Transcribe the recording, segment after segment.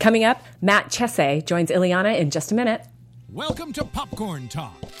Coming up, Matt Chesse joins Ileana in just a minute. Welcome to Popcorn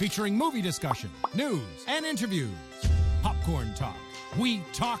Talk, featuring movie discussion, news, and interviews. Popcorn Talk. We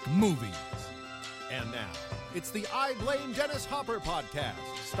talk movies. And now, it's the I Blame Dennis Hopper podcast,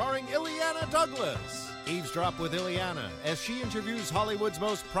 starring Ileana Douglas. Eavesdrop with Ileana as she interviews Hollywood's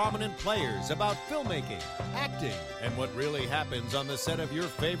most prominent players about filmmaking, acting, and what really happens on the set of your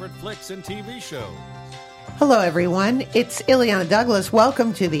favorite flicks and TV shows. Hello, everyone. It's Ileana Douglas.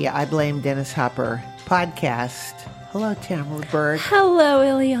 Welcome to the I Blame Dennis Hopper podcast. Hello, Tamara Berg. Hello,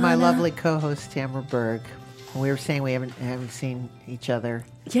 Ileana. My lovely co-host, Tamara Berg. We were saying we haven't seen each other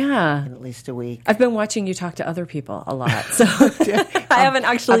in at least a week. I've been watching you talk to other people a lot, so I haven't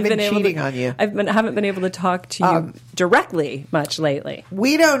actually been able cheating to, on you. haven't been able to talk to you directly much lately.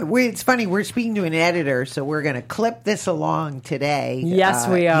 It's funny. We're speaking to an editor, so we're going to clip this along today. Yes,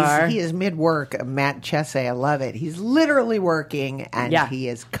 we are. He is mid-work. Matt Chesse, I love it. He's literally working, and he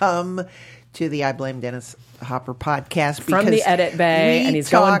has come to the I Blame Dennis Hopper podcast from the edit bay, and he's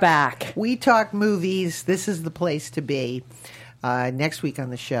going back. We talk movies. This is the place to be. Next week on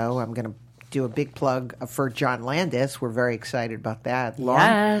the show, I'm going to do a big plug for John Landis. We're very excited about that.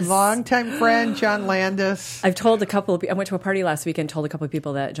 Long-time friend, John Landis. I've told a couple of people, I went to a party last week and told a couple of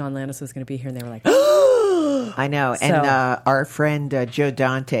people that John Landis was going to be here, and they were like, I know. And our friend Joe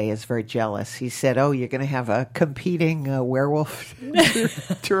Dante is very jealous. He said, you're going to have a competing werewolf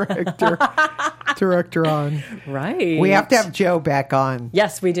director on. Right. We have to have Joe back on.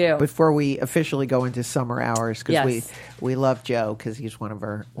 Yes, we do. Before we officially go into summer hours, because we love Joe because he's one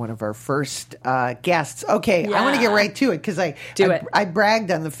of our first guests. Okay, I want to get right to it because I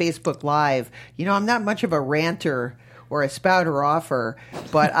bragged on the Facebook Live. You know, I'm not much of a ranter or a spouter offer,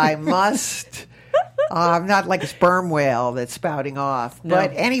 but I must. I'm not like a sperm whale that's spouting off. No.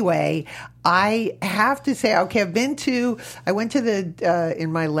 But anyway, I have to say, okay, I went to the,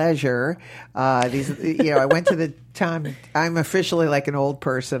 in my leisure, I went to the I'm officially like an old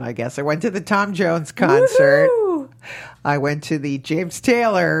person, I guess. I went to the Tom Jones concert. Woo-hoo! I went to the James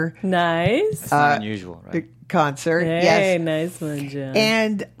Taylor. Nice. It's not unusual, right? Concert. Hey, yes. Nice one, John.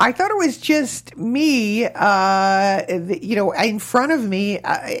 And I thought it was just me, in front of me,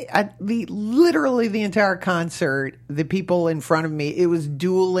 literally the entire concert, the people in front of me, it was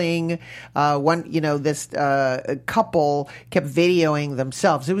dueling. This couple kept videoing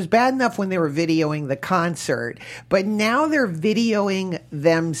themselves. It was bad enough when they were videoing the concert, but now they're videoing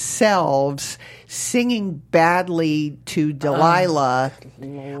themselves singing badly to Delilah.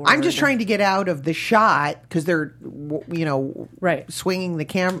 I'm just trying to get out of the shot because they're, swinging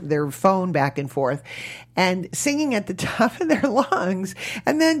their phone back and forth and singing at the top of their lungs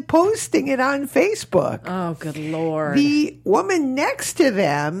and then posting it on Facebook. Oh, good Lord. The woman next to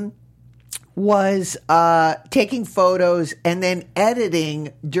them was taking photos and then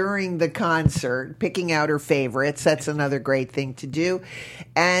editing during the concert, picking out her favorites. That's another great thing to do.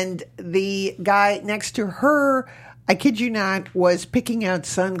 And the guy next to her, I kid you not, was picking out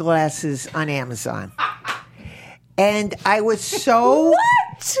sunglasses on Amazon. And I was so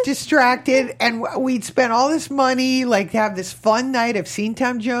distracted, and we'd spent all this money, to have this fun night. I've seen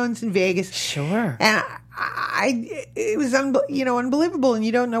Tom Jones in Vegas. Sure. And it was unbelievable, and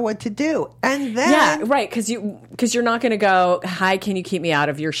you don't know what to do. And then right, because you're not going to go, hi, can you keep me out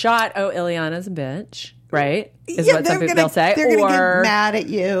of your shot? Oh, Ileana's a bitch, right? Is what some people say. They're going to get mad at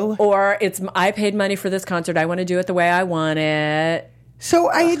you. Or I paid money for this concert. I want to do it the way I want it. So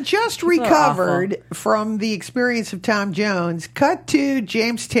I had just recovered from the experience of Tom Jones, cut to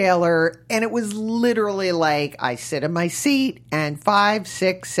James Taylor, and it was literally like I sit in my seat and 5,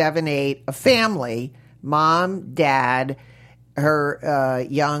 6, 7, 8, a family, mom, dad, her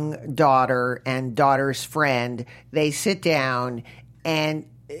young daughter and daughter's friend, they sit down and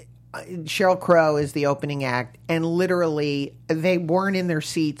Sheryl Crow is the opening act, and literally they weren't in their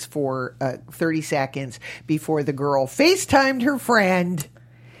seats for 30 seconds before the girl FaceTimed her friend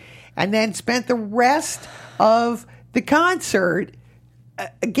and then spent the rest of the concert,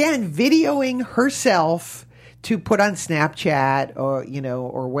 again, videoing herself to put on Snapchat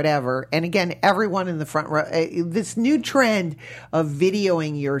or whatever. And again, everyone in the front row, this new trend of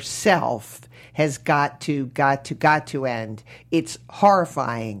videoing yourself has got to end. It's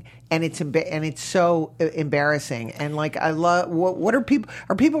horrifying. And it's so embarrassing. And I love, what are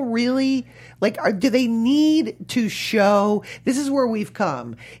people really do they need to show? This is where we've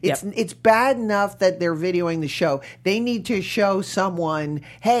come. It's bad enough that they're videoing the show. They need to show someone,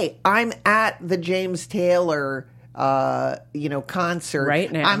 hey, I'm at the James Taylor concert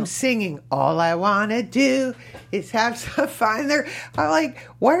Right now. I'm singing all I want to do is have some fun there. I'm like,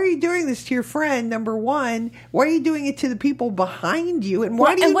 why are you doing this to your friend? Number one, why are you doing it to the people behind you? And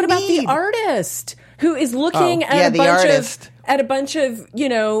why do you and what about the artist who is looking at a bunch of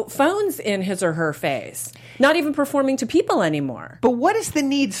phones in his or her face, not even performing to people anymore? But what is the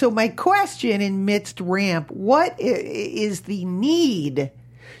need? So my question in midst ramp, what is the need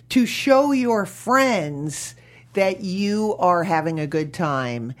to show your friends that you are having a good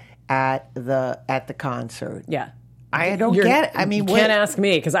time at the concert? Yeah. I don't get it. I mean, you can't ask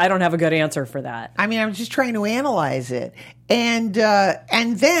me because I don't have a good answer for that. I mean, I'm just trying to analyze it. And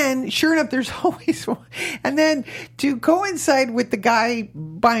then, sure enough, there's always one. And then to coincide with the guy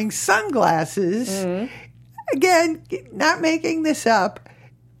buying sunglasses, again, not making this up,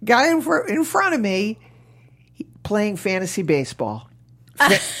 guy in front of me playing fantasy baseball.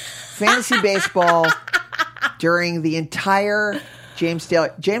 Fantasy baseball during the entire James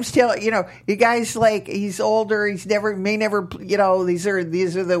Taylor, you guys, like, he's older. He's may never, these are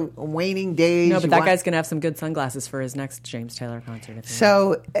the waning days. No, but that guy's going to have some good sunglasses for his next James Taylor concert.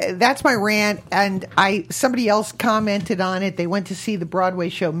 So that's my rant. And somebody else commented on it. They went to see the Broadway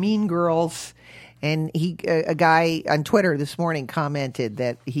show Mean Girls. And a guy on Twitter this morning commented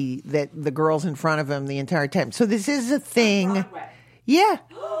that the girl's in front of him the entire time. So this is a thing. Yeah.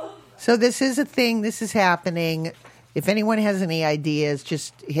 So this is a thing. This is happening. If anyone has any ideas,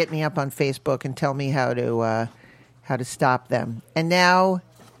 just hit me up on Facebook and tell me how to stop them. And now,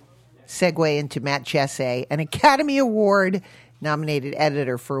 segue into Matt Chesse, an Academy Award nominated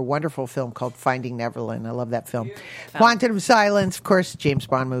editor for a wonderful film called Finding Neverland. I love that film. Quantum of Silence, of course, James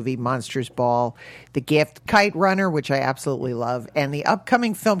Bond movie, Monsters Ball, The Gift, Kite Runner, which I absolutely love, and the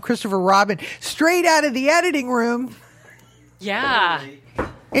upcoming film Christopher Robin, straight out of the editing room. Yeah.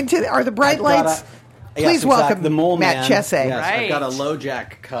 Are the bright lights? Please welcome the Mole Matt Man. Chesse. Yes, Right. I've got a low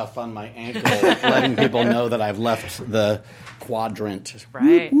jack cuff on my ankle, letting people know that I've left the quadrant.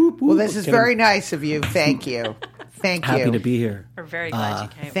 Right. Well, this is very nice of you. Thank you. Thank you. Happy to be here. We're very glad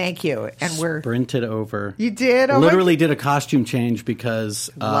you came. Thank you. And we're Sprinted over. You did? Oh, Literally did a costume change because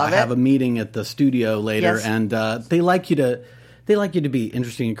I have a meeting at the studio later, Yes. and they like you to be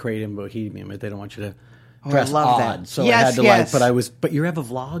interesting and creative and bohemian, but they don't want you to dress I love odd. that. So Yes, I had to yes. but you have a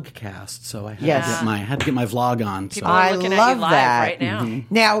vlog cast, so I had Yes. to get my vlog on. So. People are looking at love you live that. right now. Mm-hmm.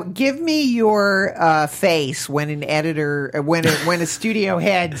 Now, give me your face when an editor, when a studio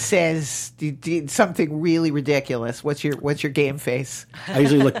head says something really ridiculous. What's your game face? I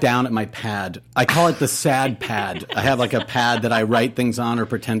usually look down at my pad. I call it the sad pad. I have like a pad that I write things on or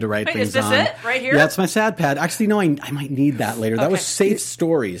pretend to write Wait, things is this on. it? Right here? Yeah, that's my sad pad. Actually, no, I might need that later. That was safe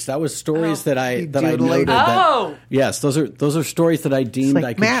stories. That was stories that I noted. Oh. Yes, those are stories that I deemed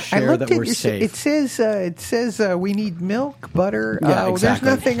I could Matt, share that were safe. It says we need milk, butter. Yeah, exactly.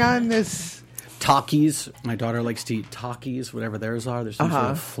 There's nothing on this. Takis. My daughter likes to eat Takis, whatever theirs are. There's some sort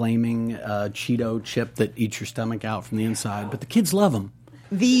of flaming Cheeto chip that eats your stomach out from the inside, but the kids love them.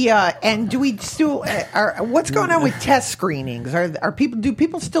 And do we still? What's going on with test screenings? Do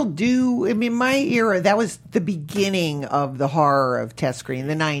people still do? I mean, my era, that was the beginning of the horror of test screening.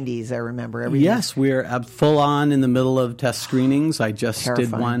 The 90s, I remember everything. Yes, we're full on in the middle of test screenings. I just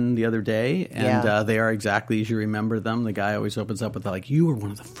did one the other day, and they are exactly as you remember them. The guy always opens up with you were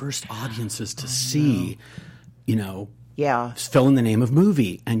one of the first audiences to see, Yeah. fill in the name of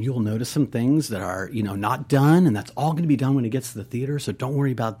movie, and you'll notice some things that are not done, and that's all going to be done when it gets to the theater. So don't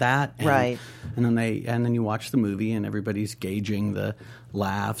worry about that. And, Right. And then you watch the movie, and everybody's gauging the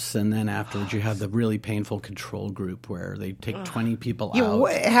laughs, and then afterwards you have the really painful control group where they take 20 people out.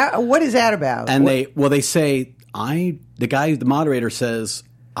 What is that about? And they say the moderator says,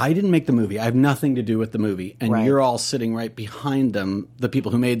 I didn't make the movie. I have nothing to do with the movie. And Right. you're all sitting right behind them, the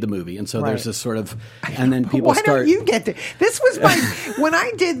people who made the movie. And so Right. there's this sort of, and then people Why start. don't you get to? This was when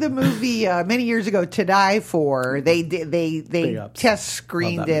I did the movie many years ago, To Die For. They test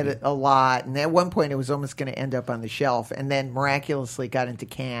screened Love that it a lot, and at one point it was almost going to end up on the shelf, and then miraculously got into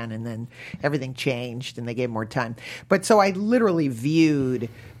Cannes, and then everything changed, and they gave more time. But so I literally viewed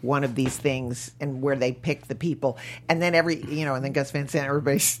one of these things, and where they picked the people, and then and then Gus Van Sant,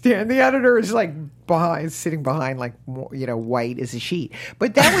 everybody stand. The editor is like sitting behind, like white as a sheet.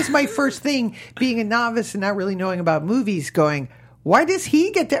 But that was my first thing, being a novice and not really knowing about movies. Going, why does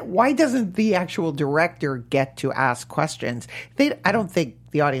he get that? Why doesn't the actual director get to ask questions? I don't think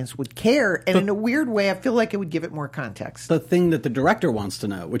the audience would care, and in a weird way, I feel like it would give it more context. The thing that the director wants to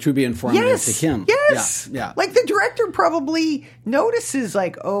know, which would be informative to him. Yes. Yeah. Like the director probably notices,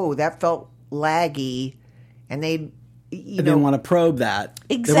 like, oh, that felt laggy, and they they didn't want to probe that.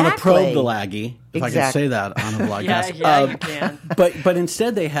 Exactly. They want to probe the laggy, if I can say that on a podcast. You can. But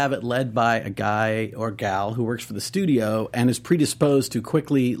instead they have it led by a guy or gal who works for the studio and is predisposed to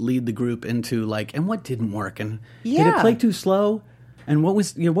quickly lead the group into like, and what didn't work? And did it play too slow? And what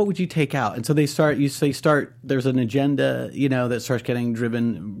would you take out? And so they start. There's an agenda, that starts getting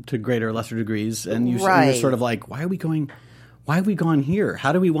driven to greater or lesser degrees, and you're sort of like, why have we gone here?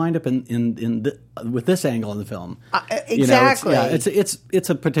 How do we wind up with this angle in the film? Exactly. It's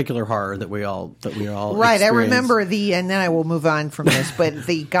a particular horror that we all right. Experience. I remember and then I will move on from this. But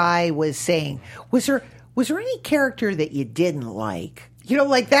the guy was saying, was there any character that you didn't like?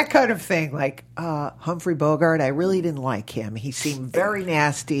 Like that kind of thing, like Humphrey Bogart. I really didn't like him. He seemed very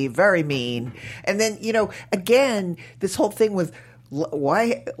nasty, very mean. And then, again, this whole thing with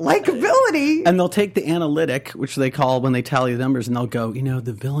likability. And they'll take the analytic, which they call when they tally the numbers, and they'll go,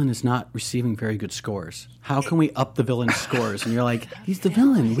 the villain is not receiving very good scores. How can we up the villain's scores? And you're like, he's the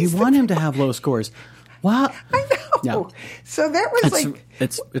villain. We want him to have low scores. Wow. I know. Yeah. So that was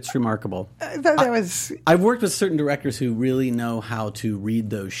it's remarkable. I thought that was. I've worked with certain directors who really know how to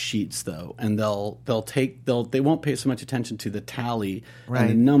read those sheets, though, and they won't pay so much attention to the tally and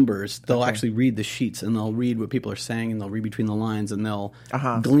the numbers. They'll actually read the sheets, and they'll read what people are saying, and they'll read between the lines, and they'll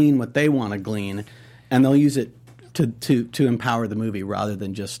glean what they want to glean, and they'll use it to empower the movie rather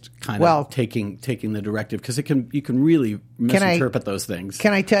than just kind of taking the directive, because you can really misinterpret those things.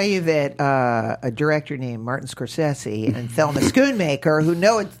 Can I tell you that a director named Martin Scorsese and Thelma Schoonmaker, who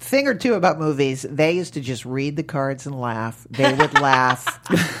know a thing or two about movies, they used to just read the cards and laugh. They would laugh.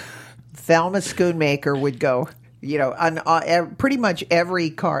 Thelma Schoonmaker would go, on pretty much every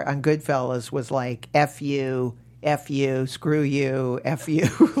card on Goodfellas was like F you, screw you, F you.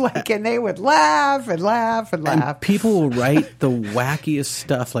 And they would laugh and laugh and laugh. And people will write the wackiest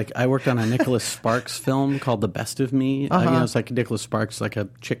stuff. Like, I worked on a Nicholas Sparks film called The Best of Me. It's like Nicholas Sparks, like a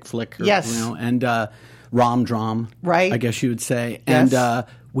chick flick. And rom-drom, right? I guess you would say. Yes. And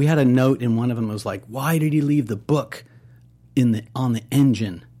we had a note in one of them that was like, why did he leave the book on the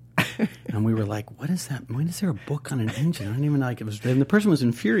engine? And we were like, what is that? When is there a book on an engine? I don't even know. Like, it was, and the person was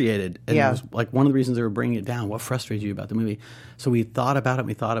infuriated. And it was like one of the reasons they were bringing it down. What frustrated you about the movie? So we thought about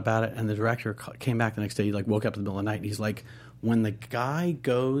it. And the director came back the next day. He woke up in the middle of the night. And he's like, when the guy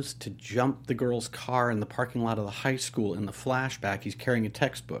goes to jump the girl's car in the parking lot of the high school in the flashback, he's carrying a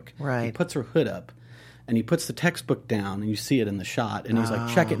textbook. Right. He puts her hood up. And he puts the textbook down, and you see it in the shot. And he's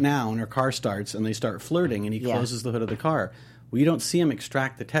like, check it now. And her car starts, and they start flirting. And he closes the hood of the car. Well, you don't see him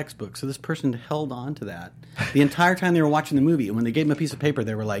extract the textbook. So this person held on to that the entire time they were watching the movie. And when they gave him a piece of paper,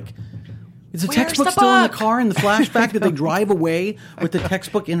 they were like, is the textbook still in the car in the flashback? Did they drive away with the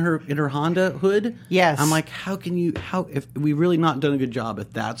textbook in her Honda hood? Yes. I'm like, if we really not done a good job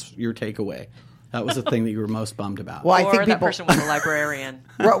if that's your takeaway? That was the thing that you were most bummed about. Well, I think that person was a librarian.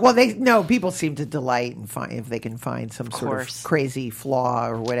 Well, people seem to delight and find if they can find some sort of crazy flaw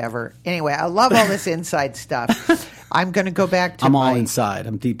or whatever. Anyway, I love all this inside stuff. I'm going to go back to all inside.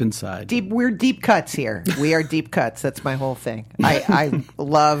 I'm deep inside. We're deep cuts here. We are deep cuts. That's my whole thing.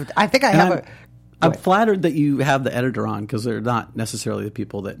 I'm flattered that you have the editor on, because they're not necessarily the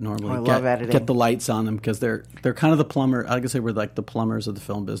people that normally get the lights on them, because they're kind of the plumber. I guess they were like the plumbers of the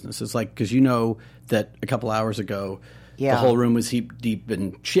film business. It's like, because that a couple hours ago, the whole room was heaped deep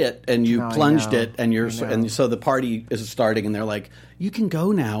in shit, and you plunged it, and so the party is starting, and they're like, "You can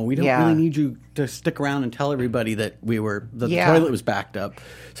go now. We don't really need you to stick around and tell everybody that the toilet was backed up."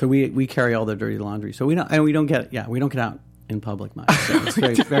 So we carry all the dirty laundry. So we don't get out in public much. So it's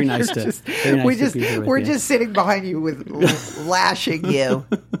very, very nice to be here with you. We're just sitting behind you with lashing you.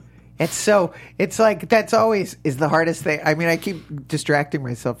 It's like that's always is the hardest thing. I mean, I keep distracting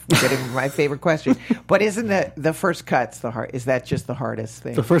myself from getting my favorite question. But isn't the first cut's the hard? Is that just the hardest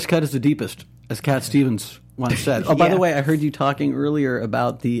thing? The first cut is the deepest, as Cat Stevens once said. Oh, by the way, I heard you talking earlier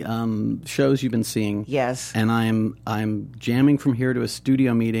about the shows you've been seeing. Yes. And I'm jamming from here to a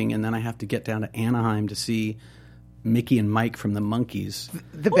studio meeting, and then I have to get down to Anaheim to see Mickey and Mike from the Monkees.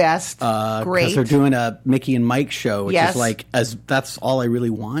 The best. Great. Because they're doing a Mickey and Mike show, which is like, that's all I really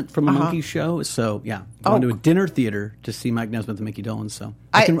want from a Monkees show. So, yeah. Going to a dinner theater to see Mike Nesmith and Mickey Dolenz. So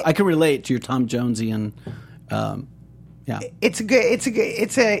I can relate to your Tom Jonesian. It's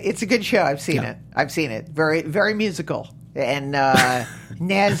a good show. I've seen it. Very, very musical. And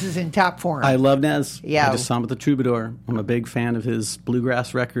Nez is in top form. I love Nez. Yeah. I just saw him at the Troubadour. I'm a big fan of his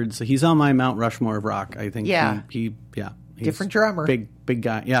bluegrass records. He's on my Mount Rushmore of rock, I think. Yeah. He's different drummer. Big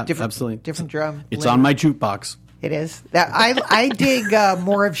guy. Yeah, absolutely. Different drum. It's on my jukebox. It is. I dig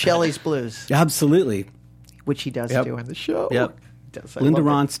more of Shelley's blues. Absolutely. Which he does do on the show. Yep. does. Linda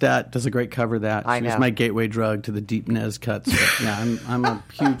Ronstadt does a great cover of that. She was my gateway drug to the deep Nez cuts. But yeah, I'm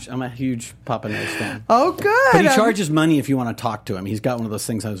a huge Papa Nez fan. Oh, good. But he charges money if you want to talk to him. He's got one of those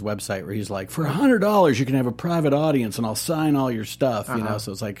things on his website where he's like, for $100 you can have a private audience and I'll sign all your stuff. You know,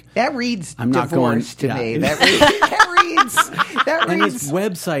 so it's like that reads divorce to me. That reads. And his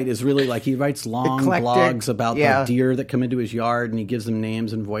website is really like he writes long blogs about the deer that come into his yard, and he gives them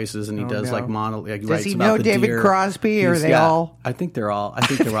names and voices, and he does like monologue. Does he know David Crosby? Or are they all? I think they're all.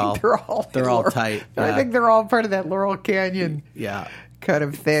 They're all tight. Yeah. I think they're all part of that Laurel Canyon. Kind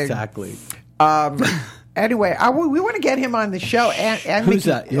of thing. Exactly. Anyway, we want to get him on the show. And who's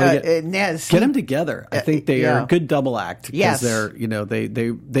that? Nez. Get them together. I think they are a good double act. Yes, they're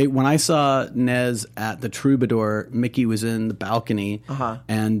they. When I saw Nez at the Troubadour, Mickey was in the balcony,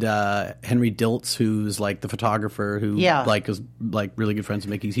 and Henry Diltz, who's like the photographer, who is like really good friends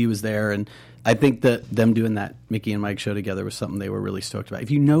with Mickey's, he was there, and I think that them doing that Mickey and Mike show together was something they were really stoked about.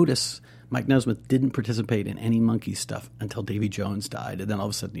 If you notice, Mike Nesmith didn't participate in any Monkey stuff until Davy Jones died, and then all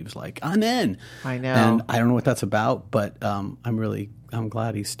of a sudden he was like, "I'm in." I know, and I don't know what that's about, but I'm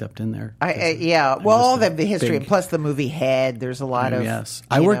glad he stepped in there. All the history, and plus the movie Head. There's a lot of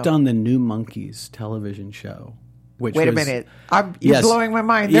I worked on the New Monkeys television show. Wait a minute. You're blowing my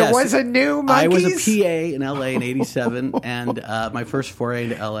mind. There was a New Monkeys? I was a PA in L.A. in 87, and my first foray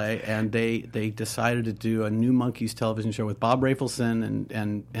into L.A., and they decided to do a New Monkeys television show with Bob Rafelson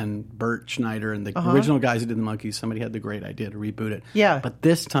and Bert Schneider and the original guys who did the Monkeys. Somebody had the great idea to reboot it. Yeah. But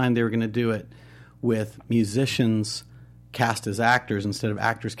this time they were going to do it with musicians cast as actors instead of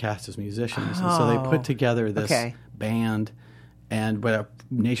actors cast as musicians. And so they put together this band and with a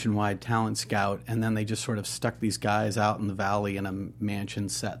nationwide talent scout, and then they just sort of stuck these guys out in the valley in a mansion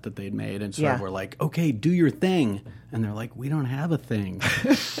set that they'd made, and sort of were like, "Okay, do your thing," and they're like, "We don't have a thing.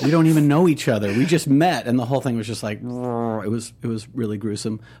 We don't even know each other. We just met," and the whole thing was just like, it was really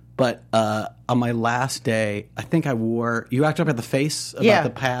gruesome. But on my last day, I think I wore. You act up at the face about the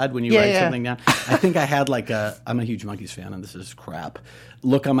pad when you write something down. I think I had like I'm a huge Monkees fan, and this is crap.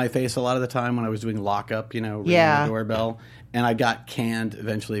 Look on my face a lot of the time when I was doing lockup, ringing the doorbell. And I got canned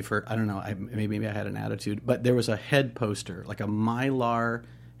eventually for, I don't know, maybe I had an attitude. But there was a head poster, like a Mylar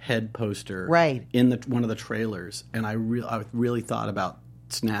head poster in one of the trailers. And I really thought about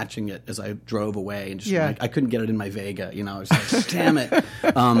snatching it as I drove away. And just I couldn't get it in my Vega. I was like, damn it.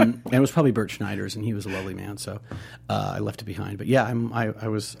 And it was probably Bert Schneider's, and he was a lovely man. So I left it behind. But yeah,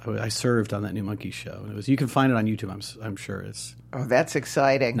 I served on that New Monkeys show. And you can find it on YouTube, I'm sure. It's... Oh, that's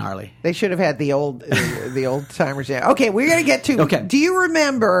exciting! Gnarly. They should have had the old timers. Okay, we're gonna get to. Okay. Do you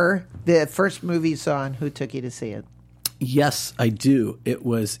remember the first movie you saw and who took you to see it? Yes, I do. It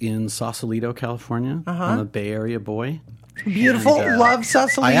was in Sausalito, California. I'm a Bay Area boy. Beautiful. Love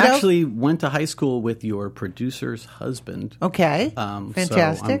Sausalito. I actually went to high school with your producer's husband. Okay.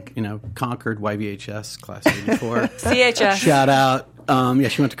 Fantastic. So Concord YVHS class of 84. CHS. Shout out.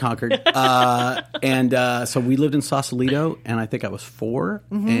 She went to Concord. So we lived in Sausalito, and I think I was 4.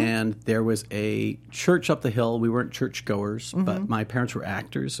 And there was a church up the hill. We weren't churchgoers, but my parents were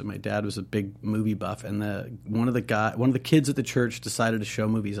actors, and my dad was a big movie buff. And one of the kids at the church decided to show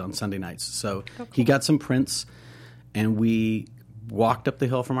movies on Sunday nights. So he got some prints, and we walked up the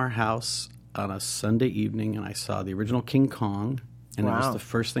hill from our house on a Sunday evening, and I saw the original King Kong, and it was the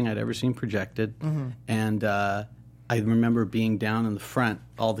first thing I'd ever seen projected. And I remember being down in the front.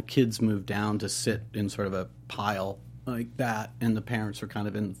 All the kids moved down to sit in sort of a pile like that, and the parents were kind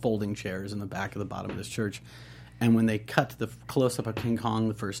of in folding chairs in the back of the bottom of this church. And when they cut to the close-up of King Kong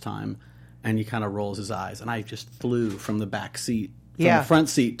the first time, and he kind of rolls his eyes, and I just flew from the back seat, from the front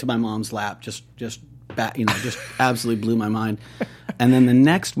seat to my mom's lap, just absolutely blew my mind. And then the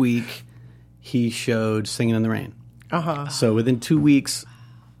next week, he showed Singing in the Rain. So within 2 weeks,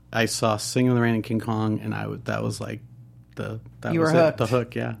 I saw Singing in the Rain and King Kong, and that was like the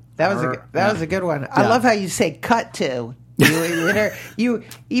hook. Yeah, that was a good one. I love how you say "cut to." You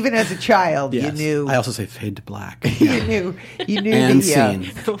even as a child, you knew. I also say "fade to black." You knew and scene.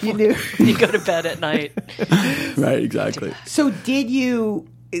 You knew you go to bed at night. Right, exactly. So did you?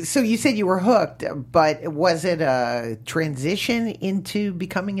 So you said you were hooked, but was it a transition into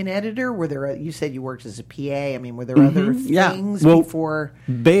becoming an editor? Were there? You said you worked as a PA. I mean, were there other things before?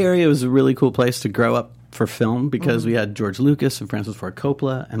 Bay Area was a really cool place to grow up for film because we had George Lucas and Francis Ford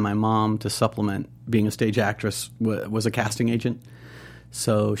Coppola, and my mom, to supplement being a stage actress, was a casting agent.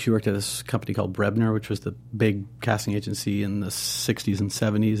 So she worked at this company called Brebner, which was the big casting agency in the 60s and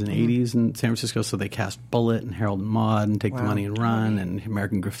 70s and 80s in San Francisco. So they cast Bullet and Harold and Maude and Take the Money and Run and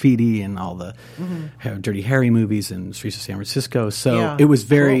American Graffiti and all the Dirty Harry movies and Streets of San Francisco. So it was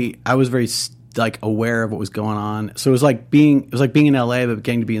very, I was very like aware of what was going on. So it was like being in LA, but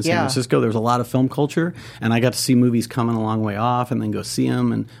getting to be in San Francisco. There was a lot of film culture, and I got to see movies coming a long way off, and then go see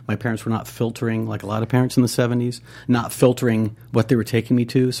them. And my parents were not filtering, like a lot of parents in the 70s, not filtering what they were taking me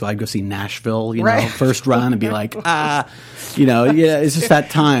to. So I'd go see Nashville, first run, and be like, it's just that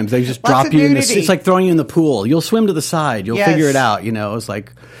time. They just drop you in the. It's like throwing you in the pool. You'll swim to the side. You'll figure it out. It was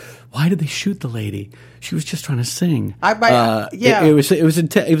like, why did they shoot the lady? She was just trying to sing. It was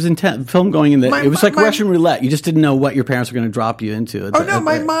intense. Film going in it was like Russian roulette. You just didn't know what your parents were going to drop you into.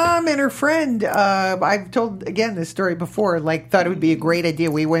 My mom and her friend. I've told again this story before. Like, thought it would be a great idea.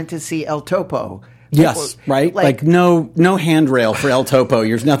 We went to see El Topo. Yes, right. Like no handrail for El Topo.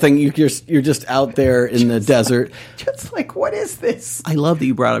 There's nothing. You're just out there in the desert. Just like, what is this? I love that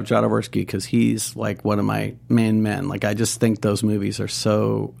you brought up Jodorowsky because he's like one of my main men. Like, I just think those movies are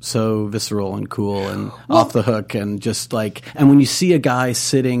so visceral and cool and off the hook, and just like, and when you see a guy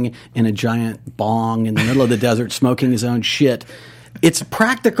sitting in a giant bong in the middle of the desert smoking his own shit. It's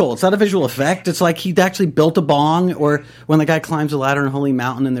practical. It's not a visual effect. It's like he actually built a bong, or when the guy climbs a ladder in Holy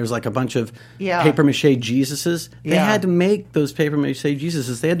Mountain and there's like a bunch of paper mache Jesuses. They had to make those paper mache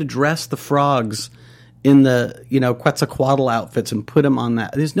Jesuses. They had to dress the frogs in the Quetzalcoatl outfits and put them on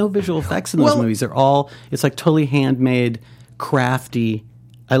that. There's no visual effects in those movies. It's like totally handmade, crafty.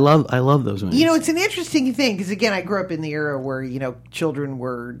 I love those movies. It's an interesting thing because, again, I grew up in the era where, children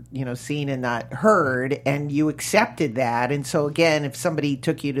were, seen and not heard, and you accepted that. And so, again, if somebody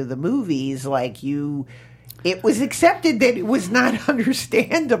took you to the movies, it was accepted that it was not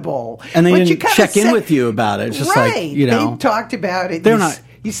understandable. And they didn't check in with you about it. It's just they talked about it.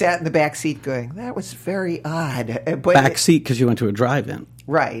 You sat in the back seat going, that was very odd. But back seat because you went to a drive-in.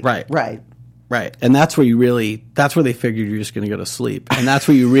 Right. Right. And that's where they figured you're just going to go to sleep. And that's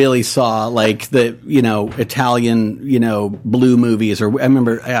where you really saw like the, Italian, blue movies. Or I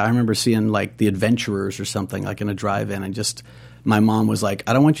remember seeing like The Adventurers or something like in a drive-in, and just my mom was like,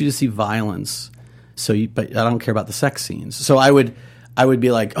 I don't want you to see violence. But I don't care about the sex scenes. So I would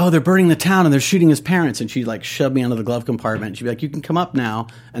be like, oh, they're burning the town and they're shooting his parents. And she'd like shove me under the glove compartment. She'd be like, you can come up now.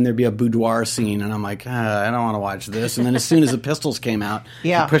 And there'd be a boudoir scene. And I'm like, I don't want to watch this. And then as soon as the pistols came out,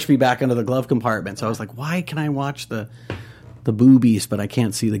 she pushed me back under the glove compartment. So I was like, why can I watch the boobies, but I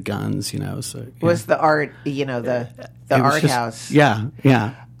can't see the guns, So was the art, the art house. Yeah.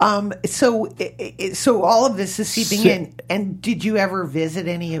 So all of this is seeping in. And did you ever visit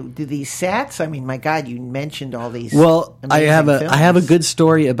any of these sets? I mean, my God, you mentioned all these. Well, I have a good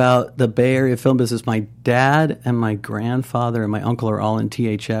story about the Bay Area film business. My dad and my grandfather and my uncle are all in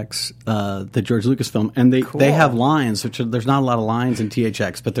THX, the George Lucas film, and they have lines. There's not a lot of lines in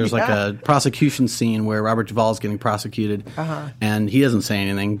THX, but there's like a prosecution scene where Robert Duvall is getting prosecuted, and he doesn't say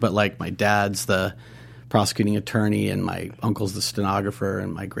anything, but like my dad's the prosecuting attorney, and my uncle's the stenographer,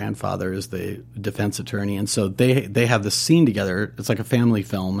 and my grandfather is the defense attorney, and so they have this scene together. It's like a family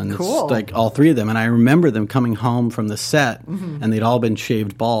film, and it's like all three of them. And I remember them coming home from the set, and they'd all been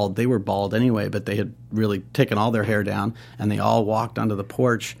shaved bald. They were bald anyway, but they had really taken all their hair down, and they all walked onto the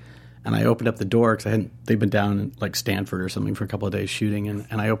porch. And I opened up the door because they'd been down in like Stanford or something for a couple of days shooting, and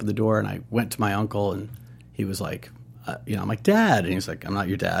I opened the door and I went to my uncle, and he was like, I'm like, Dad. And he's like, I'm not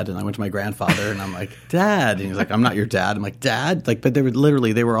your dad. And I went to my grandfather, and I'm like, Dad. And he's like, I'm not your dad. I'm like, Dad? Like, but they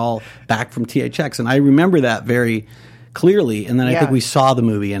were all back from THX. And I remember that very clearly. And then I think we saw the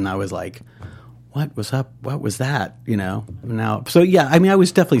movie, and I was like, what was up? What was that? Now. So, yeah, I mean, I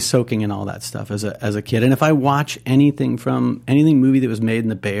was definitely soaking in all that stuff as a kid. And if I watch anything movie that was made in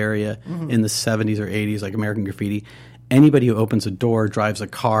the Bay Area in the 70s or 80s, like American Graffiti, anybody who opens a door, drives a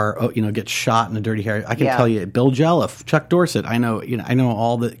car, gets shot in a dirty hair. I can tell you, Bill Jelliff, Chuck Dorset. I know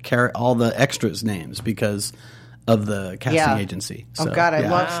all the extras names because of the casting agency. So,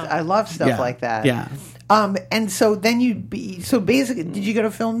 I love stuff like that. Yeah. And so then basically, did you go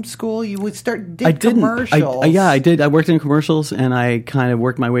to film school? You would commercials. I did. I worked in commercials, and I kind of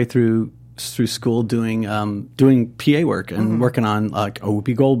worked my way through school doing PA work and working on like a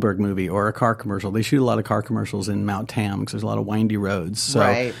Whoopi Goldberg movie or a car commercial. They shoot a lot of car commercials in Mount Tam because there's a lot of windy roads. So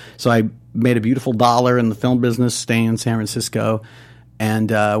I made a beautiful $1 in the film business, staying in San Francisco,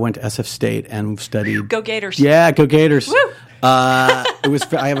 and went to SF State and studied. Go Gators! Yeah, go Gators! Woo! I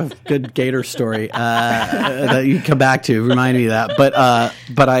have a good Gator story that you can come back to. Remind me of that.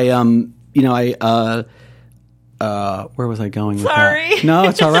 But I where was I going with that? No,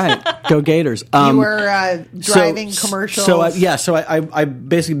 it's all right. Go Gators. You were driving commercials. So I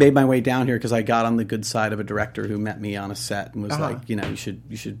basically made my way down here because I got on the good side of a director who met me on a set and was like, you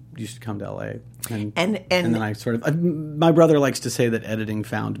should come to LA. And then I sort of my brother likes to say that editing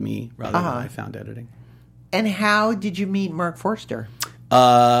found me rather than I found editing. And how did you meet Mark Forster?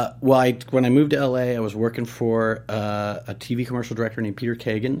 When I moved to LA, I was working for a TV commercial director named Peter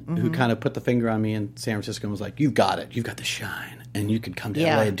Kagan, who kind of put the finger on me in San Francisco and was like, "You've got it. You've got the shine, and you can come to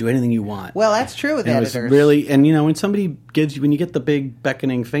LA and do anything you want." Well, that's true with editors. It was really, and when somebody when you get the big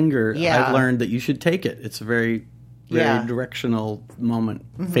beckoning finger, I've learned that you should take it. It's a very directional moment,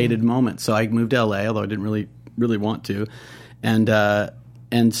 fated moment. So I moved to LA, although I didn't really want to,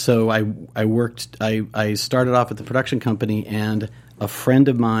 and so I worked. I started off at the production company, and a friend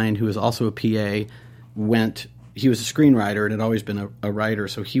of mine who was also a PA went. He was a screenwriter and had always been a writer,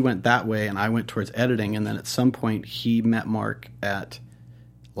 so he went that way, and I went towards editing. And then at some point, he met Mark at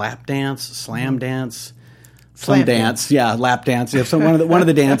lap dance, slam dance. Some dance, lap dance. So one of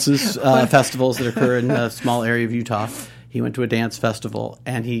the dances festivals that occur in a small area of Utah. He went to a dance festival,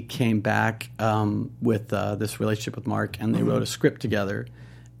 and he came back with this relationship with Mark, and they wrote a script together.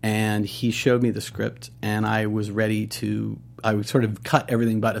 And he showed me the script, and I was ready to. I would sort of cut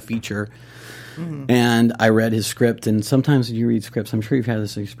everything but a feature. And I read his script, and sometimes when you read scripts, I'm sure you've had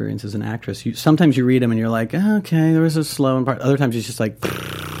this experience as an actress. Sometimes you read them, and you're like, okay, there was a slow part. Other times it's just like.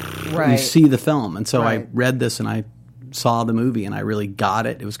 Right. You see the film. And so I read this and I saw the movie and I really got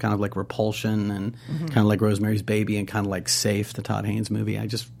it. It was kind of like Repulsion and kind of like Rosemary's Baby and kind of like Safe, the Todd Haynes movie. I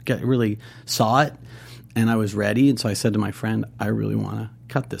just really saw it and I was ready. And so I said to my friend, I really want to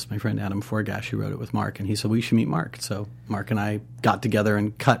cut this. My friend Adam Forgash, who wrote it with Mark. And he said, we should meet Mark. So Mark and I got together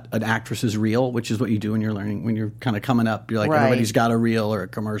and cut an actress's reel, which is what you do when you're learning, when you're kind of coming up. You're like, everybody's got a reel or a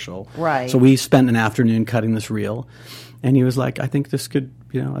commercial. Right. So we spent an afternoon cutting this reel. And he was like, I think this could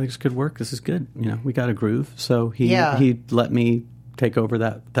work. This is good. We got a groove. So he let me take over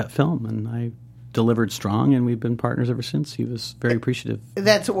that film, and I delivered strong, and we've been partners ever since. He was very appreciative.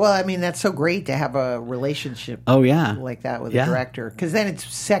 That's so great to have a relationship. Like that with a director, because then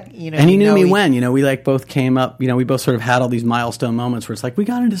it's And he knew me when we both came up. We both sort of had all these milestone moments where it's like we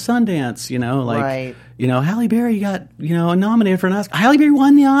got into Sundance. Halle Berry got nominated for an Oscar. Halle Berry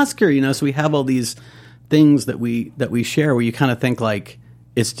won the Oscar. So we have all these things that we share where you kind of think like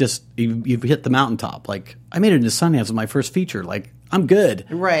it's just you've hit the mountaintop. Like I made it into Sundance with my first feature. Like I'm good.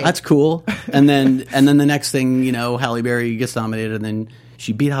 Right. That's cool. And then the next thing, Halle Berry gets nominated and then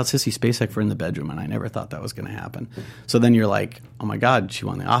she beat out Sissy Spacek for In the Bedroom, and I never thought that was going to happen. So then you're like, oh my God, she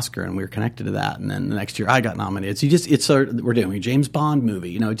won the Oscar, and we were connected to that. And then the next year I got nominated. So we're doing a James Bond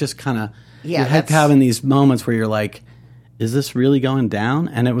movie. Just kind of you're having these moments where you're like, is this really going down?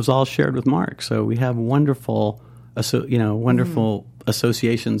 And it was all shared with Mark. So we have wonderful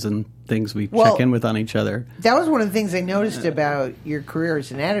associations and things we check in with on each other. That was one of the things I noticed about your career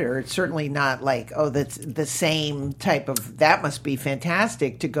as an editor. It's certainly not like, that's the same type of, that must be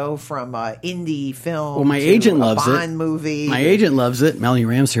fantastic to go from indie film my agent loves Bond it. movie. My agent loves it. Melanie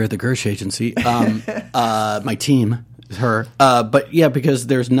Rams here at the Gersh Agency. My team, her. But yeah, because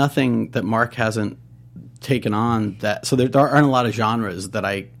there's nothing that Mark hasn't taken on that. So there aren't a lot of genres that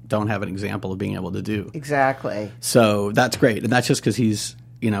I don't have an example of being able to do. Exactly. So that's great. And that's just because he's,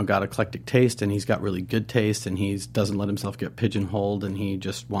 got eclectic taste and he's got really good taste and he doesn't let himself get pigeonholed and he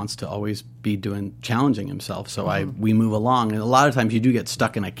just wants to always be challenging himself. So we move along. And a lot of times you do get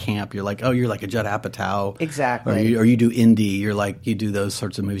stuck in a camp. You're like, oh, you're like a Judd Apatow. Exactly. Or you do indie. You're like, you do those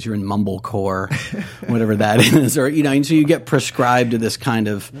sorts of movies. You're in mumblecore, whatever that is. Or, and so you get prescribed to this kind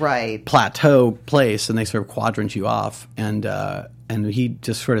of plateau place and they sort of quadrant you off. And he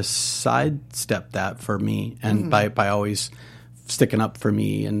just sort of sidestepped that for me, and by always sticking up for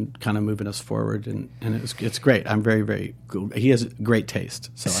me and kind of moving us forward, and it's great. I'm very, very good. He has great taste,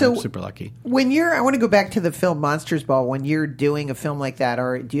 so I'm super lucky. I want to go back to the film Monsters Ball. When you're doing a film like that,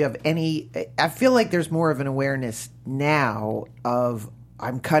 or do you have any? I feel like there's more of an awareness now of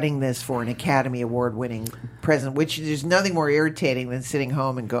I'm cutting this for an Academy Award winning present, which there's nothing more irritating than sitting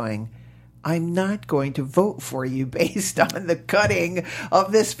home and going, I'm not going to vote for you based on the cutting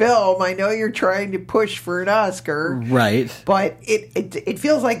of this film. I know you're trying to push for an Oscar. Right. But it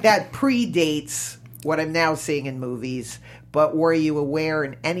feels like that predates what I'm now seeing in movies. But were you aware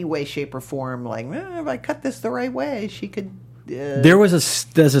in any way, shape, or form, like, if I cut this the right way, she could... There's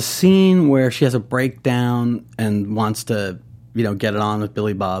a scene where she has a breakdown and wants to... get it on with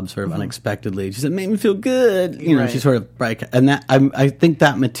Billy Bob sort of unexpectedly. She said, "Made me feel good." She sort of and that I think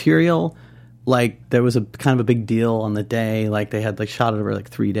that material, like there was a kind of a big deal on the day. Like they had shot it over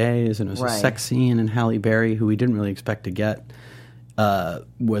 3 days, and it was a sex scene. And Halle Berry, who we didn't really expect to get,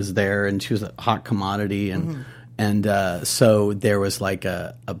 was there, and she was a hot commodity. And so there was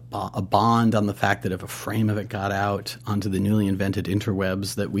a bond on the fact that if a frame of it got out onto the newly invented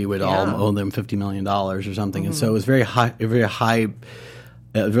interwebs, that we would all owe them $50 million or something. And so it was very high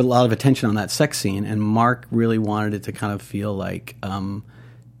a lot of attention on that sex scene, and Mark really wanted it to kind of feel like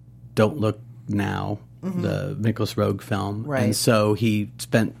Don't Look Now, the Nicholas Roeg film. Right. And so he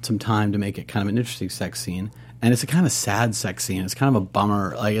spent some time to make it kind of an interesting sex scene. And it's a kind of sad sex scene. It's kind of a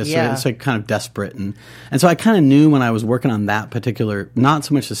bummer. Like it's like kind of desperate. And so I kind of knew when I was working on that particular, not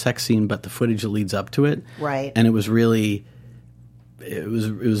so much the sex scene, but the footage that leads up to it. Right. And it was really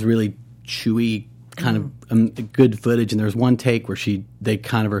chewy, kind of good footage. And there was one take where they're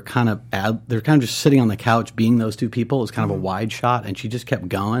kind of just sitting on the couch being those two people. It was kind of a wide shot, and she just kept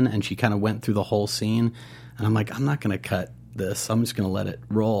going, and she kind of went through the whole scene. And I'm like, I'm not going to cut this. I'm just going to let it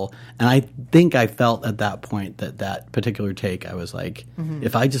roll. And I think I felt at that point that particular take, I was like,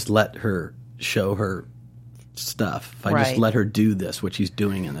 if I just let her show her stuff, if I just let her do this, what she's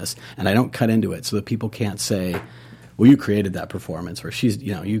doing in this, and I don't cut into it so that people can't say, well, you created that performance, or she's,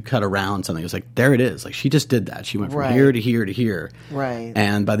 you cut around something. It was like, there it is. Like, she just did that. She went from here to here to here. Right.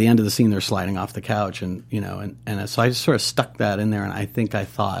 And by the end of the scene, they're sliding off the couch, and so I just sort of stuck that in there, and I think I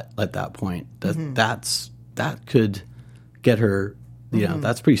thought at that point that that could get her,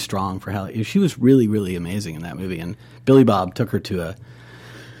 that's pretty strong for Halle. She was really, really amazing in that movie, and Billy Bob took her to a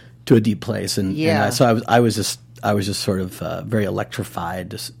deep place, and so I was just sort of very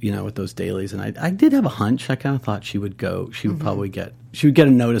electrified, with those dailies, and I did have a hunch. I kind of thought she would probably get a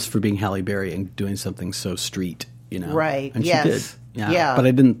notice for being Halle Berry and doing something so street, Right. And she did. Yeah. But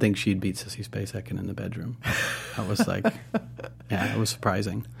I didn't think she'd beat Sissy Spacek in the bedroom. I was like, it was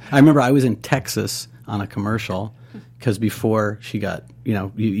surprising. I remember I was in Texas on a commercial because before she got,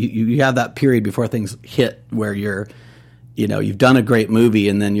 you have that period before things hit where you've done a great movie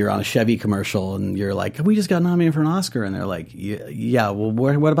and then you're on a Chevy commercial and you're like, we just got nominated for an Oscar. And they're like, well,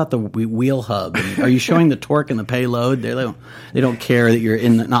 what about the wheel hub? And are you showing the torque and the payload? They don't care that you're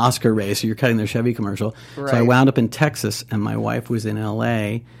in an Oscar race or you're cutting their Chevy commercial. Right. So I wound up in Texas, and my wife was in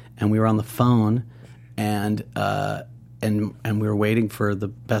L.A., and we were on the phone, and we were waiting for the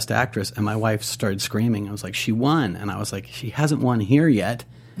Best Actress, and my wife started screaming. I was like, she won. And I was like, she hasn't won here yet.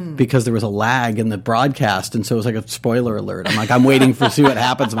 Because there was a lag in the broadcast, and so it was like a spoiler alert. I'm like, I'm waiting to see what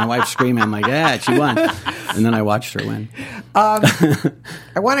happens. And my wife's screaming. I'm like, yeah, she won. And then I watched her win. I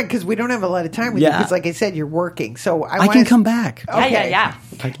wanted, because we don't have a lot of time with you, because like I said, you're working. So I can come back. Okay. Yeah.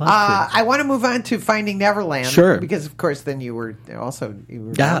 I'd love to. I want to move on to Finding Neverland. Sure. Because, of course, then you were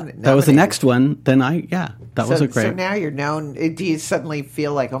nominated. That was the next one. Then that was a great. So now you're known. Do you suddenly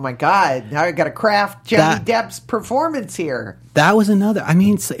feel like, oh my God, now I've got to craft Johnny Depp's performance here? That was another. I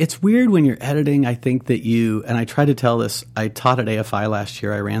mean, it's weird when you're editing. I think that and I tried to tell this. I taught at AFI last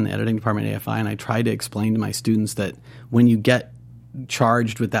year. I ran the editing department at AFI, and I tried to explain to my students that when you get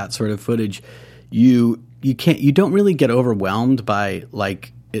charged with that sort of footage, you don't really get overwhelmed by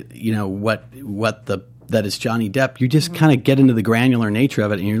that is Johnny Depp. You just kind of get into the granular nature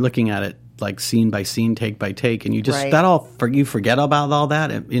of it, and you're looking at it like scene by scene, take by take, and you just you forget about all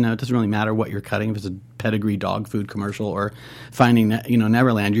that. It doesn't really matter what you're cutting, if it's a pedigree dog food commercial or Finding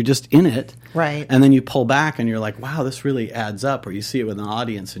Neverland. You're just in it, right? And then you pull back and you're like, wow, this really adds up. Or you see it with an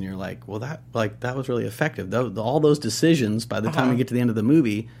audience and you're like, well, that was really effective. All those decisions by the time we get to the end of the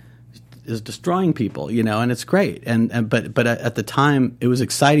movie is destroying people, and it's great. But at the time, it was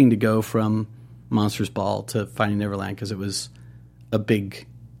exciting to go from Monsters Ball to Finding Neverland because it was a big.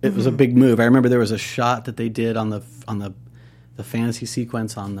 It was a big move. I remember there was a shot that they did on the fantasy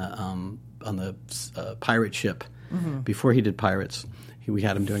sequence on the pirate ship before he did Pirates. We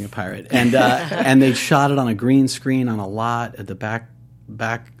had him doing a pirate, and they shot it on a green screen on a lot at the back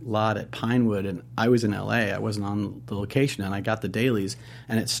lot at Pinewood. And I was in L.A. I wasn't on the location, and I got the dailies,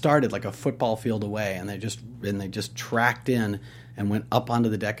 and it started like a football field away, and they just tracked in and went up onto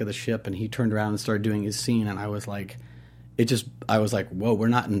the deck of the ship, and he turned around and started doing his scene, and I was like. I was like, whoa, we're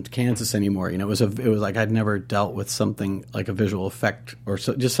not in Kansas anymore. It was like I'd never dealt with something like a visual effect or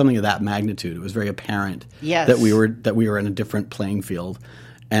just something of that magnitude. It was very apparent that we were in a different playing field.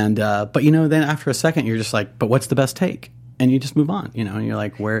 And but then after a second, you're just like, but what's the best take? And you just move on, and you're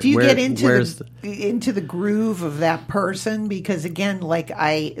like, where? Do you get into the groove of that person? Because again,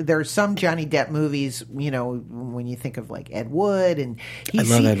 there are some Johnny Depp movies, when you think of like Ed Wood, and I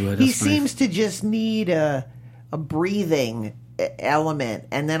love Ed Wood. He seems to just need a breathing element,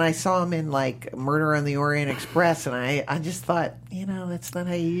 and then I saw him in like Murder on the Orient Express, and I just thought, that's not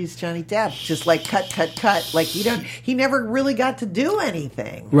how you use Johnny Depp. Just like cut. Like he never really got to do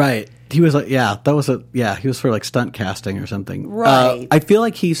anything. Right. He was like, he was sort of like stunt casting or something. Right. I feel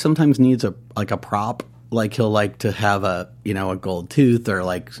like he sometimes needs a prop. Like he'll like to have a gold tooth or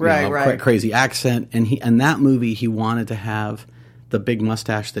like crazy accent, and that movie he wanted to have the big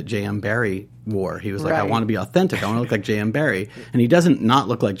mustache that J.M. Barrie wore. He was like, I want to be authentic. I want to look like J.M. Barrie. And he doesn't not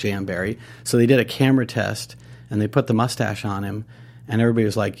look like J.M. Barrie. So they did a camera test, and they put the mustache on him. And everybody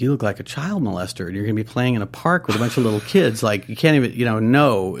was like, you look like a child molester. And you're going to be playing in a park with a bunch of little kids. Like, you can't even,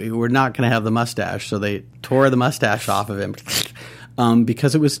 no, we're not going to have the mustache. So they tore the mustache off of him.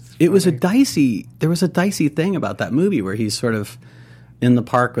 Because there was a dicey thing about that movie where he's sort of in the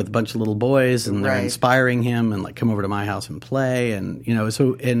park with a bunch of little boys, and they're inspiring him, and like, come over to my house and play, and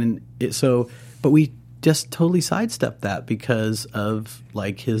but we just totally sidestepped that because of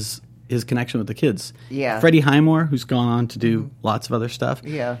like his connection with the kids. Yeah, Freddie Highmore, who's gone on to do lots of other stuff.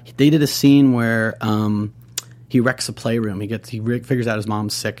 Yeah, they did a scene where he wrecks a playroom. He figures out his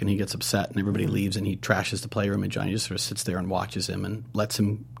mom's sick, and he gets upset, and everybody leaves, and he trashes the playroom, and Johnny just sort of sits there and watches him and lets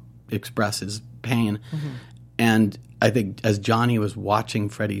him express his pain. And I think as Johnny was watching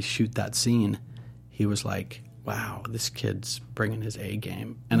Freddie shoot that scene, he was like, wow, this kid's bringing his A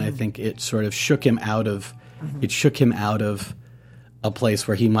game. And I think it sort of shook him out of a place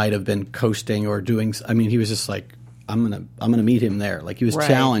where he might have been coasting or doing. I mean, he was just like, I'm gonna meet him there. Like, he was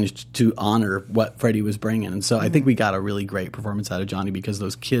challenged to honor what Freddie was bringing. And so I think we got a really great performance out of Johnny because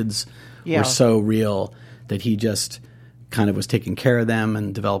those kids were so real that he just kind of was taking care of them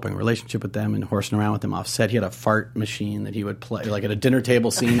and developing a relationship with them and horsing around with them off set. He had a fart machine that he would play, like at a dinner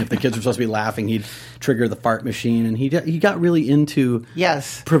table scene. If the kids were supposed to be laughing, he'd trigger the fart machine. And he got really into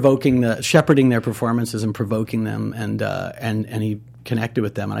shepherding their performances and provoking them, and he connected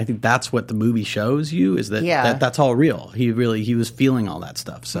with them. And I think that's what the movie shows you, is that's all real. He was feeling all that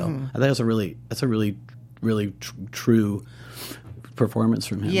stuff. So I think that's a really true performance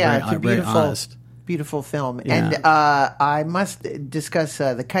from him. Yeah, it's a very honest. Beautiful film. Yeah. And I must discuss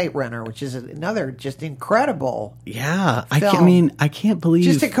The Kite Runner, which is another just incredible film. I can't believe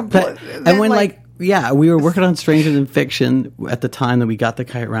just a complete. And when we were working on Stranger Than Fiction at the time that we got The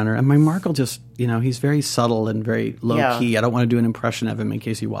Kite Runner, and my Markle just, he's very subtle and very low key. I don't want to do an impression of him in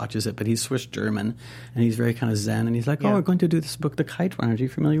case he watches it, but he's Swiss German, and he's very kind of zen, and he's like, we're going to do this book, The Kite Runner. Are you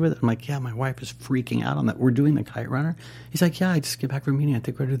familiar with it? I'm like, yeah, my wife is freaking out on that. We're doing The Kite Runner. He's like, yeah, I just get back from a meeting. I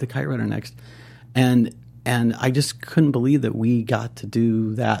think we're going to do The Kite Runner next. And I just couldn't believe that we got to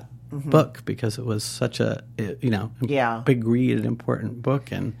do that book, because it was such a big read, an important book,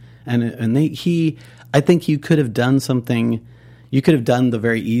 I think you could have done something. You could have done the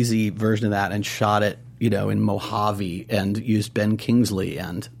very easy version of that and shot it, in Mojave, and used Ben Kingsley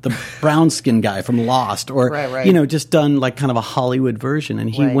and the brown skin guy from Lost, or just done like kind of a Hollywood version. And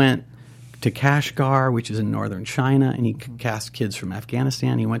he went to Kashgar, which is in northern China, and he cast kids from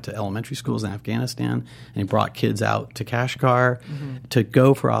Afghanistan. He went to elementary schools in Afghanistan, and he brought kids out to Kashgar to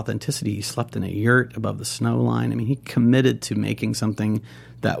go for authenticity. He slept in a yurt above the snow line. I mean, he committed to making something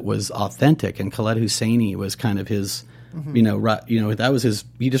that was authentic, and Khaled Hosseini was kind of his, that was his.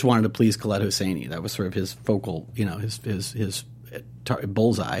 He just wanted to please Khaled Hosseini. That was sort of his focal, his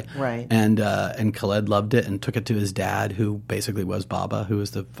bullseye, right? And Khaled loved it and took it to his dad, who basically was Baba, who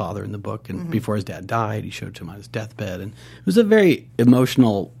was the father in the book. And before his dad died, he showed it to him on his deathbed, and it was a very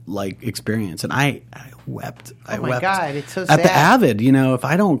emotional experience. And I wept. I wept. God, it's so sad. At the Avid, if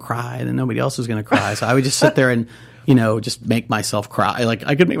I don't cry, then nobody else is going to cry. So I would just sit there and just make myself cry. Like,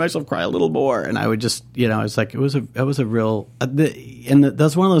 I could make myself cry a little more, and I would just, it's like it was a real.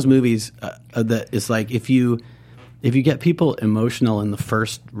 That's one of those movies that is like, if you get people emotional in the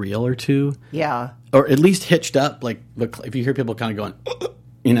first reel or two, or at least hitched up, like if you hear people kind of going,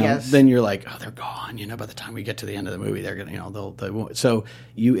 then you're like, oh, they're gone. By the time we get to the end of the movie, they're gonna, they won't. So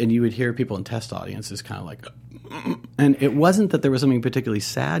you would hear people in test audiences kind of like, and it wasn't that there was something particularly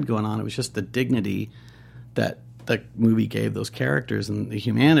sad going on. It was just the dignity that the movie gave those characters and the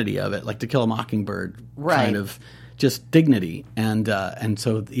humanity of it, like To Kill a Mockingbird, kind of just dignity. And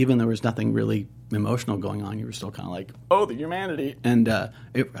so even there was nothing really emotional going on, you were still kind of like, oh, the humanity. And I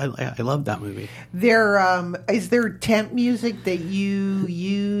loved that movie. Is there temp music that you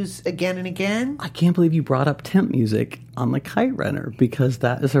use again and again? I can't believe you brought up temp music on The Kite Runner, because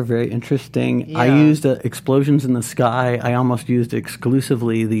that is a very interesting. I used Explosions in the Sky. I almost used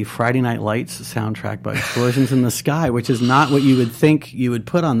exclusively the Friday Night Lights soundtrack by Explosions in the Sky, which is not what you would think you would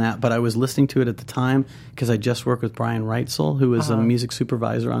put on that, but I was listening to it at the time because I just worked with Brian Reitzel, who was a music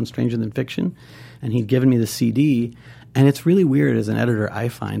supervisor on Stranger Than Fiction, and he'd given me the CD. And it's really weird as an editor, I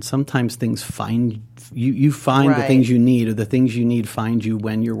find. Sometimes things find you. You find the things you need, or the things you need find you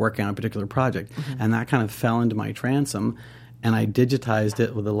when you're working on a particular project. And that kind of fell into my transom, and I digitized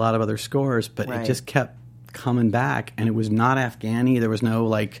it with a lot of other scores, but it just kept coming back, and it was not Afghani. There was no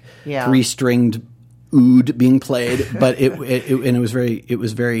three-stringed oud being played, but it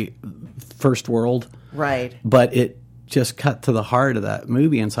was very first world. Right. But it just cut to the heart of that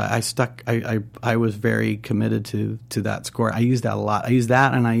movie, and so I was very committed to that score. I use that a lot. I use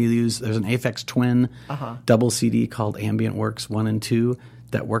that, and there's an Aphex Twin double CD called Ambient Works 1 and 2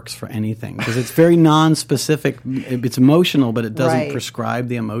 that works for anything because it's very non-specific. It's emotional, but it doesn't prescribe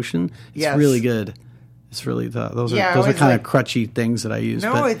the emotion. It's really good. It's really those are kind of crutchy things that I use.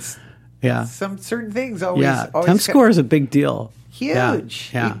 No, but, it's some certain things always. Yeah, temp score is a big deal.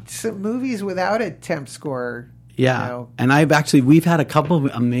 Huge. Yeah. Some movies without a temp score. Yeah, and we've had a couple of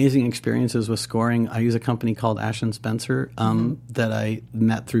amazing experiences with scoring. I use a company called Ash & Spencer that I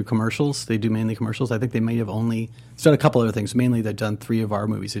met through commercials. They do mainly commercials. I think they may have only done a couple other things. Mainly they've done 3 of our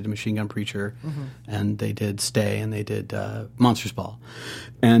movies. They did Machine Gun Preacher, and they did Stay, and they did Monsters Ball.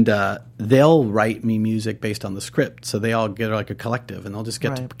 And they'll write me music based on the script. So they all get like a collective, and they'll just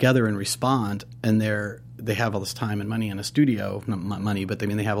get together and respond, and they have all this time and money in a studio. Not money, but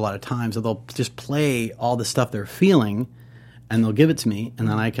they have a lot of time. So they'll just play all the stuff they're feeling, and they'll give it to me, and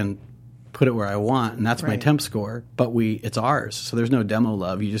then I can put it where I want, and that's my temp score. But it's ours, so there's no demo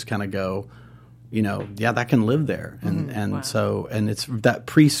love. You just kind of go, that can live there, and it's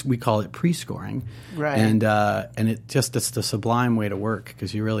that we call it pre-scoring, right? And it's the sublime way to work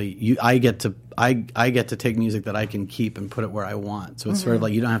because I get to take music that I can keep and put it where I want. So it's sort of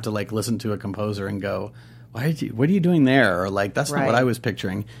like you don't have to like listen to a composer and go, what are you doing there? Or like, that's not what I was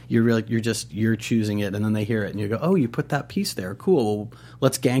picturing. You're choosing it, and then they hear it, and you go, oh, you put that piece there. Cool. Well,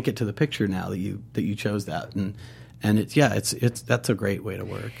 let's gank it to the picture now that you chose that. And that's a great way to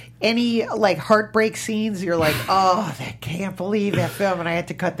work. Any like heartbreak scenes? You're like, oh, I can't believe that film, and I had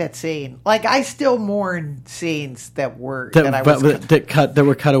to cut that scene. Like I still mourn scenes that were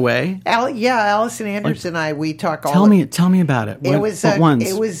cut away. Allison Anders and I talk all. Tell me about it. What ones?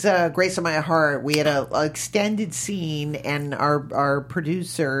 It was Grace of My Heart. We had a extended scene, and our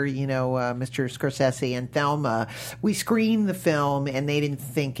producer, Mr. Chesse and Thelma, we screened the film, and they didn't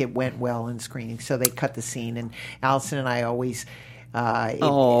think it went well in screening, so they cut the scene. And Allison and I always,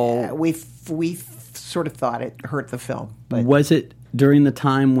 we sort of thought it hurt the film. But was it during the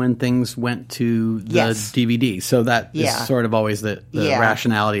time when things went to the DVD? So that is sort of always the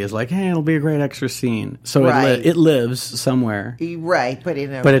rationality is like, hey, it'll be a great extra scene. So it lives somewhere, right? But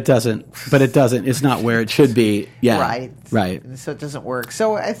it doesn't. It's not where it should be. Yeah, right. So it doesn't work.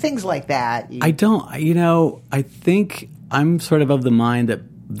 So things like that. I don't. I think I'm sort of the mind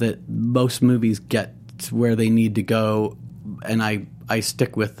that most movies get where they need to go, and I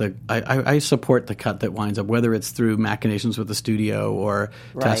stick with I support the cut that winds up, whether it's through machinations with the studio or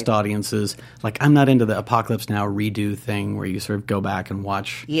test audiences. Like I'm not into the Apocalypse Now redo thing where you sort of go back and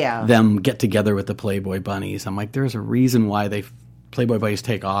watch them get together with the Playboy bunnies. I'm like, there's a reason why Playboy bunnies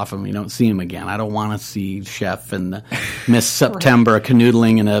take off and we don't see them again. I don't want to see Chef and Miss September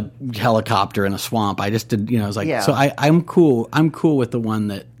canoodling in a helicopter in a swamp. I just did, I was like, so I'm cool. I'm cool with the one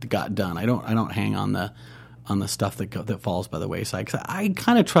that got done. I don't hang on the stuff that falls by the wayside because I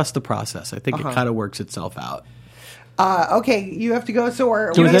kind of trust the process. I think it kind of works itself out. Okay, you have to go. So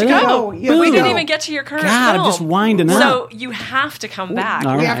you have to go. We didn't even get to your current film. I'm just winding up. So you have to come back.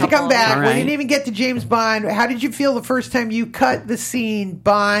 We have to come back. We didn't even get to James Bond. How did you feel the first time you cut the scene,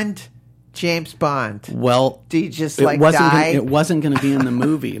 Bond, James Bond? Well, do you just die? It wasn't going to be in the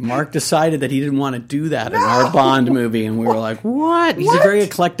movie. Mark decided that he didn't want to do that in our Bond movie, and we were like, "What?" He's a very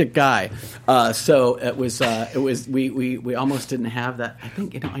eclectic guy. So it was. We almost didn't have that. I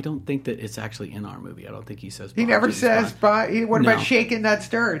think I don't think that it's actually in our movie. I don't think he says. He never says Bond. What about shaking that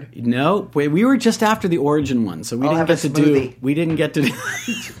stirred? No, we were just after the origin one, so we didn't get to do. We didn't get to do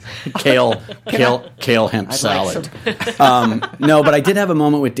kale hemp salad. No, but I did have a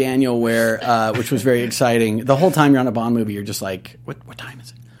moment with Daniel where. Which was very exciting. The whole time you're on a Bond movie, you're just like, what time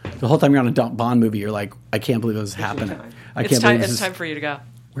is it? The whole time you're on a Bond movie, you're like, I can't believe this is happening. It's time for you to go.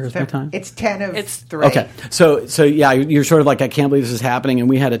 Where's my time? It's 10 of 3. Okay. So yeah, you're sort of like, I can't believe this is happening. And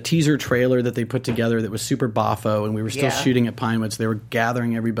we had a teaser trailer that they put together that was super boffo, and we were still shooting at Pinewood, so they were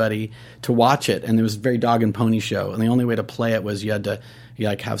gathering everybody to watch it. And it was a very dog and pony show. And the only way to play it was you had to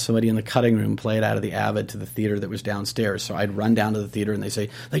have somebody in the cutting room play it out of the Avid to the theater that was downstairs. So I'd run down to the theater and they say,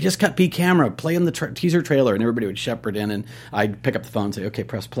 they just cut B camera, play in the teaser trailer. And everybody would shepherd in and I'd pick up the phone and say, okay,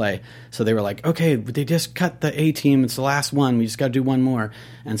 press play. So they were like, okay, they just cut the A-Team. It's the last one. We just got to do one more.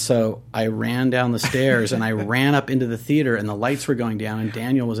 And so I ran down the stairs and I ran up into the theater and the lights were going down and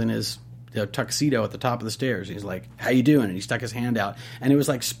Daniel was in his tuxedo at the top of the stairs. He's like, "How you doing?" And he stuck his hand out, and it was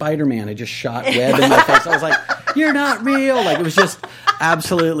like Spider-Man had just shot web in my face. I was like, "You're not real!" Like it was just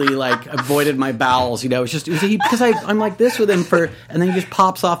absolutely like avoided my bowels. It was because I'm like this with him and then he just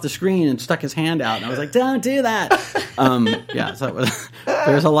pops off the screen and stuck his hand out, and I was like, "Don't do that." So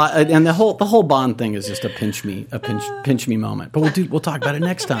there's a lot, and the whole Bond thing is just a pinch me moment. But we'll talk about it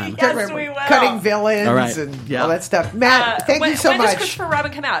next time. Yes, we will. Cutting villains and all that stuff. Matt, thank you so much. When does Christopher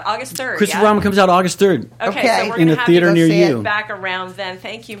Robin come out? August 3rd. Christopher Robin comes out August 3rd. Okay. So we're in a theater near you. Back around then.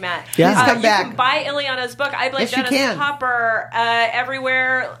 Thank you, Matt. Yeah. Please come back. You can buy Ileana's book. I Blame Dennis Hopper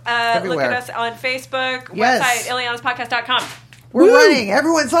everywhere. Look at us on Facebook. Website Ileana'sPodcast.com. We're running.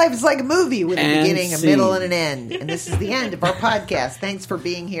 Everyone's life is like a movie with a beginning, a middle, and an end. And this is the end of our podcast. Thanks for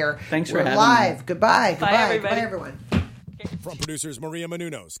being here. Thanks for having live. me. Goodbye. Bye, everyone. From producers Maria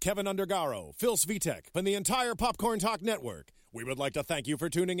Menounos, Kevin Undergaro, Phil Svitek, and the entire Popcorn Talk Network, we would like to thank you for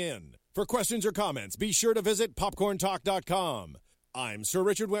tuning in. For questions or comments, be sure to visit popcorntalk.com. I'm Sir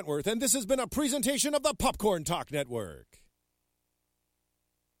Richard Wentworth, and this has been a presentation of the Popcorn Talk Network.